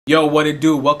Yo, what it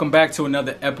do? Welcome back to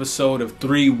another episode of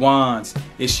Three Wands.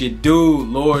 It's your dude,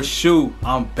 Lord Shu.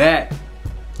 I'm back.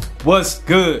 What's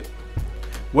good?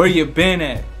 Where you been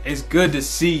at? It's good to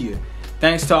see you.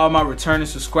 Thanks to all my returning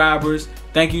subscribers.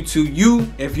 Thank you to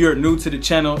you if you're new to the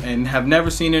channel and have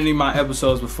never seen any of my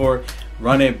episodes before.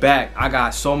 Run it back. I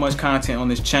got so much content on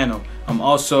this channel. I'm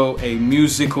also a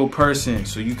musical person,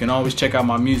 so you can always check out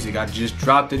my music. I just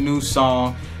dropped a new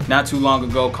song not too long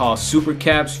ago called Super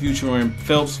Caps featuring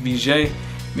Phelps VJ.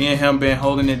 Me and him been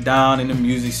holding it down in the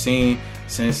music scene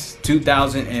since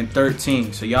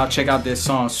 2013. So y'all check out this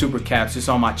song Super Caps. It's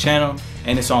on my channel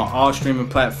and it's on all streaming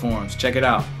platforms. Check it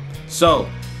out. So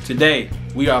today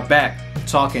we are back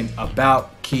talking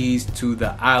about keys to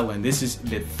the island. This is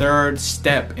the third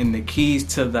step in the keys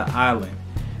to the island.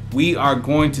 We are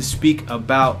going to speak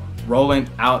about rolling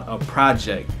out a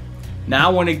project. Now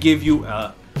I want to give you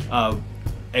a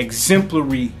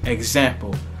exemplary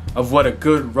example of what a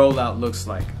good rollout looks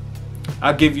like.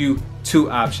 I'll give you two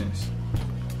options.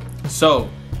 So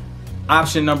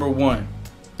option number one,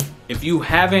 if you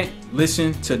haven't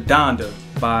listened to Donda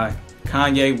by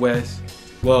Kanye West,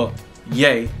 well,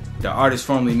 Ye, the artist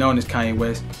formerly known as Kanye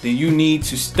West, then you need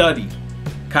to study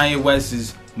Kanye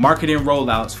West's marketing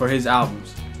rollouts for his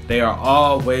albums. They are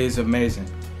always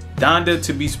amazing. Donda,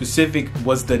 to be specific,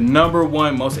 was the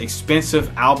 #1 most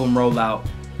expensive album rollout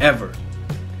ever.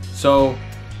 So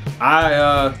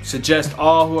I suggest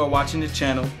all who are watching the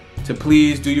channel to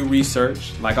please do your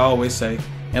research, like I always say,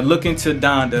 and look into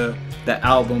Donda, the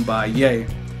album by Ye,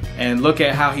 and look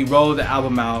at how he rolled the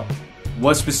album out,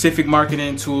 what specific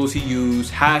marketing tools he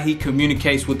used, how he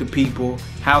communicates with the people,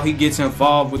 how he gets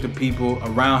involved with the people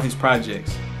around his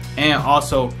projects, and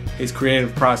also his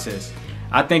creative process.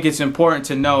 I think it's important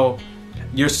to know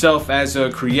yourself as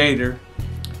a creator,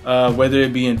 whether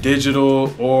it be in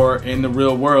digital or in the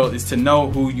real world, is to know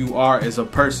who you are as a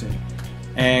person.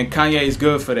 And Kanye is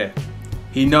good for that.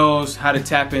 He knows how to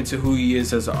tap into who he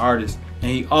is as an artist. And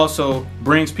he also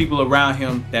brings people around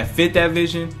him that fit that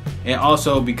vision. And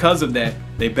also because of that,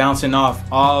 they bouncing off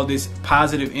all this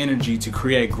positive energy to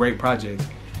create great projects.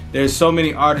 There's so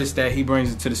many artists that he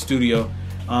brings into the studio.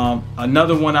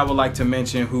 Another one I would like to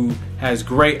mention who has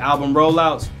great album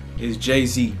rollouts is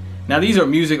Jay-Z. Now these are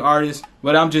music artists,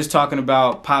 but I'm just talking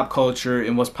about pop culture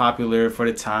and what's popular for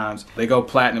the times. They go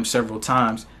platinum several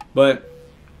times, but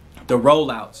the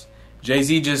rollouts.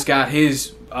 Jay-Z just got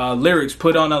his lyrics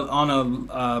put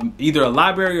on either a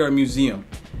library or a museum.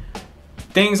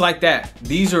 Things like that.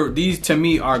 These to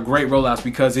me are great rollouts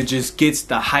because it just gets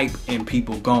the hype in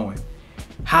people going.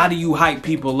 How do you hype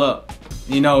people up?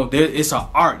 You know, it's an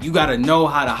art. You got to know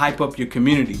how to hype up your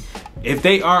community. If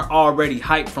they aren't already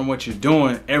hyped from what you're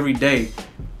doing every day,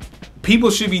 people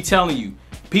should be telling you.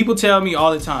 People tell me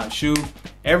all the time, Shu,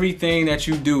 everything that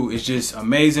you do is just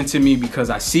amazing to me because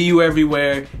I see you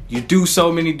everywhere. You do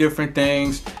so many different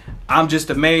things. I'm just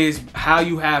amazed how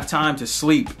you have time to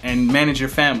sleep and manage your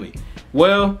family.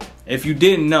 Well, if you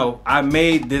didn't know, I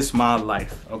made this my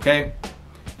life, okay?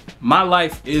 My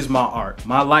life is my art.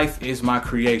 My life is my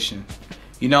creation.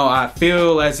 You know, I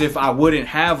feel as if I wouldn't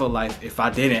have a life if I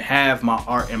didn't have my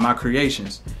art and my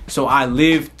creations. So I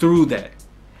live through that.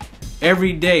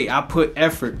 Every day I put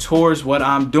effort towards what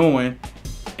I'm doing.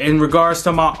 In regards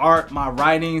to my art, my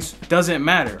writings, doesn't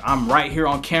matter. I'm right here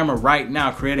on camera right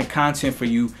now creating content for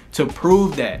you to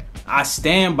prove that. I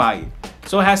stand by it.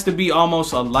 So it has to be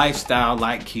almost a lifestyle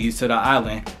like Keys to the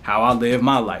Island, how I live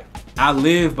my life. I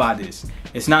live by this.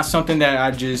 It's not something that I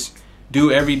just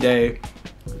do every day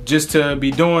just to be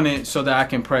doing it so that I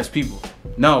can impress people.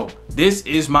 No, this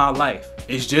is my life.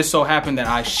 It's just so happened that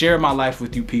I share my life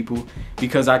with you people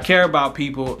because I care about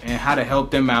people and how to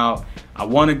help them out. I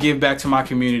want to give back to my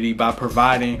community by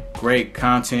providing great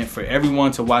content for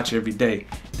everyone to watch every day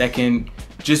that can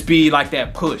just be like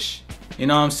that push. You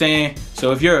know what I'm saying?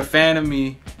 So if you're a fan of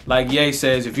me, like Ye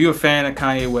says, if you're a fan of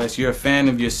Kanye West, you're a fan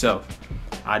of yourself.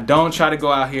 I don't try to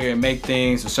go out here and make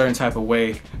things a certain type of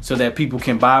way so that people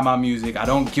can buy my music. I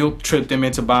don't guilt trip them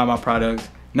into buying my products.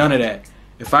 None of that.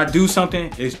 If I do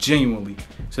something, it's genuinely.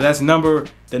 So that's the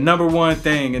 #1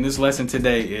 thing in this lesson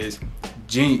today is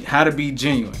how to be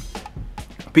genuine.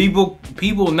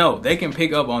 People know, they can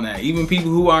pick up on that. Even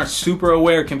people who aren't super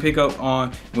aware can pick up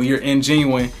on when you're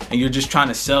ingenuine and you're just trying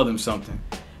to sell them something.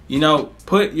 You know,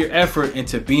 put your effort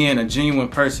into being a genuine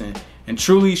person and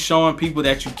truly showing people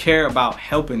that you care about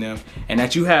helping them and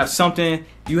that you have something,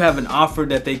 you have an offer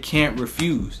that they can't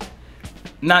refuse.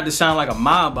 Not to sound like a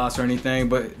mob boss or anything,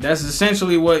 but that's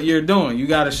essentially what you're doing. You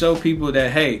got to show people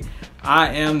that, hey, I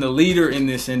am the leader in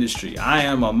this industry. I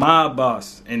am a mob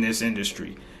boss in this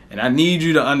industry. And I need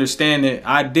you to understand that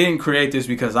I didn't create this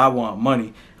because I want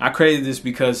money. I created this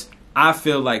because I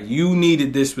feel like you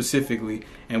needed this specifically.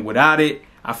 And without it,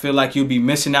 I feel like you'll be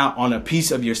missing out on a piece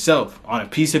of yourself, on a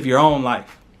piece of your own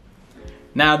life.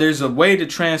 Now, there's a way to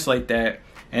translate that,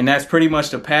 and that's pretty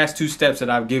much the past 2 steps that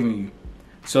I've given you.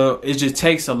 So it just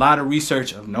takes a lot of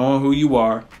research of knowing who you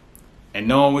are and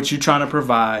knowing what you're trying to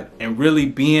provide and really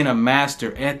being a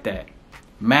master at that.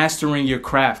 Mastering your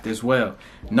craft as well.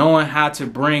 Knowing how to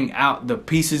bring out the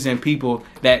pieces and people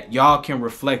that y'all can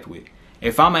reflect with.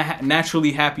 If I'm a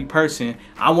naturally happy person,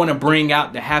 I want to bring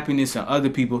out the happiness in other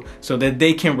people so that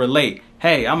they can relate.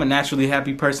 Hey, I'm a naturally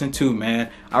happy person too, man.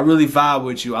 I really vibe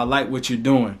with you. I like what you're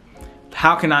doing.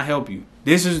 How can I help you?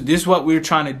 This is what we're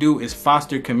trying to do, is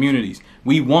foster communities.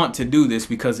 We want to do this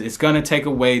because it's going to take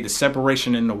away the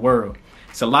separation in the world.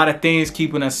 It's a lot of things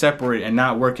keeping us separate and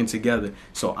not working together.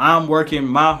 So I'm working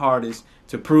my hardest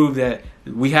to prove that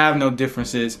we have no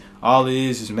differences. All it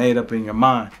is made up in your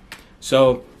mind.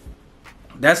 So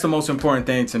that's the most important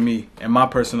thing to me in my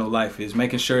personal life, is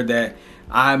making sure that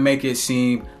I make it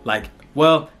seem like,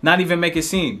 well, not even make it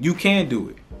seem, you can do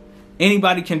it.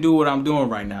 Anybody can do what I'm doing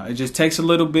right now. It just takes a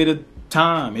little bit of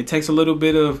time. It takes a little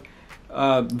bit of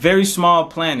very small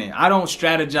planning. I don't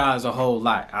strategize a whole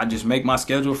lot. I just make my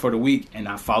schedule for the week and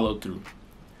I follow through.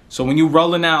 So when you're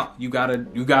rolling out, you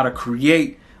gotta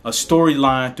create a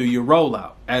storyline through your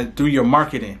rollout, through your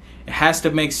marketing. It has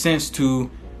to make sense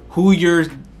to who you're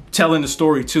telling the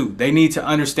story to. They need to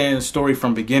understand the story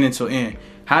from beginning to end.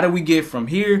 How do we get from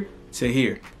here to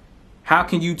here? How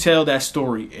can you tell that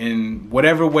story in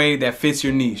whatever way that fits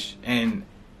your niche and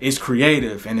is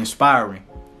creative and inspiring?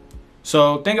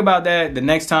 So think about that the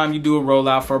next time you do a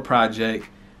rollout for a project.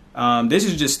 This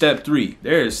is just step 3.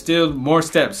 There is still more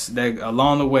steps that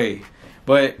along the way.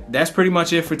 But that's pretty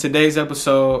much it for today's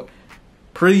episode.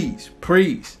 Please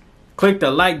click the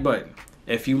like button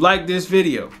if you like this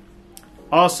video.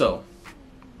 Also,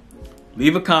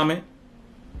 leave a comment.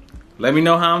 Let me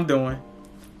know how I'm doing.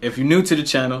 If you're new to the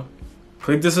channel,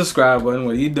 click the subscribe button.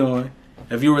 What are you doing?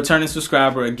 If you're a returning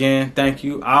subscriber, again, thank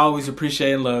you. I always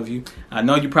appreciate and love you. I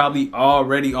know you're probably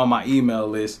already on my email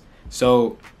list,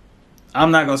 so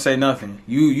I'm not going to say nothing.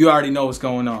 You already know what's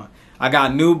going on. I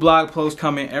got new blog posts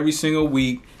coming every single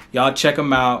week. Y'all check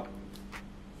them out.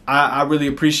 I really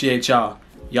appreciate y'all.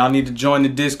 Y'all need to join the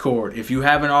Discord. If you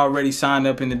haven't already signed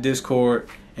up in the Discord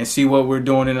and see what we're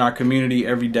doing in our community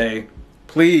every day,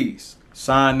 please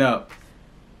sign up.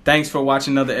 Thanks for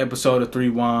watching another episode of 3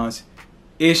 Wands.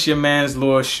 It's your man's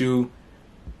Lord Shu.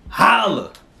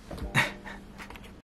 Holla!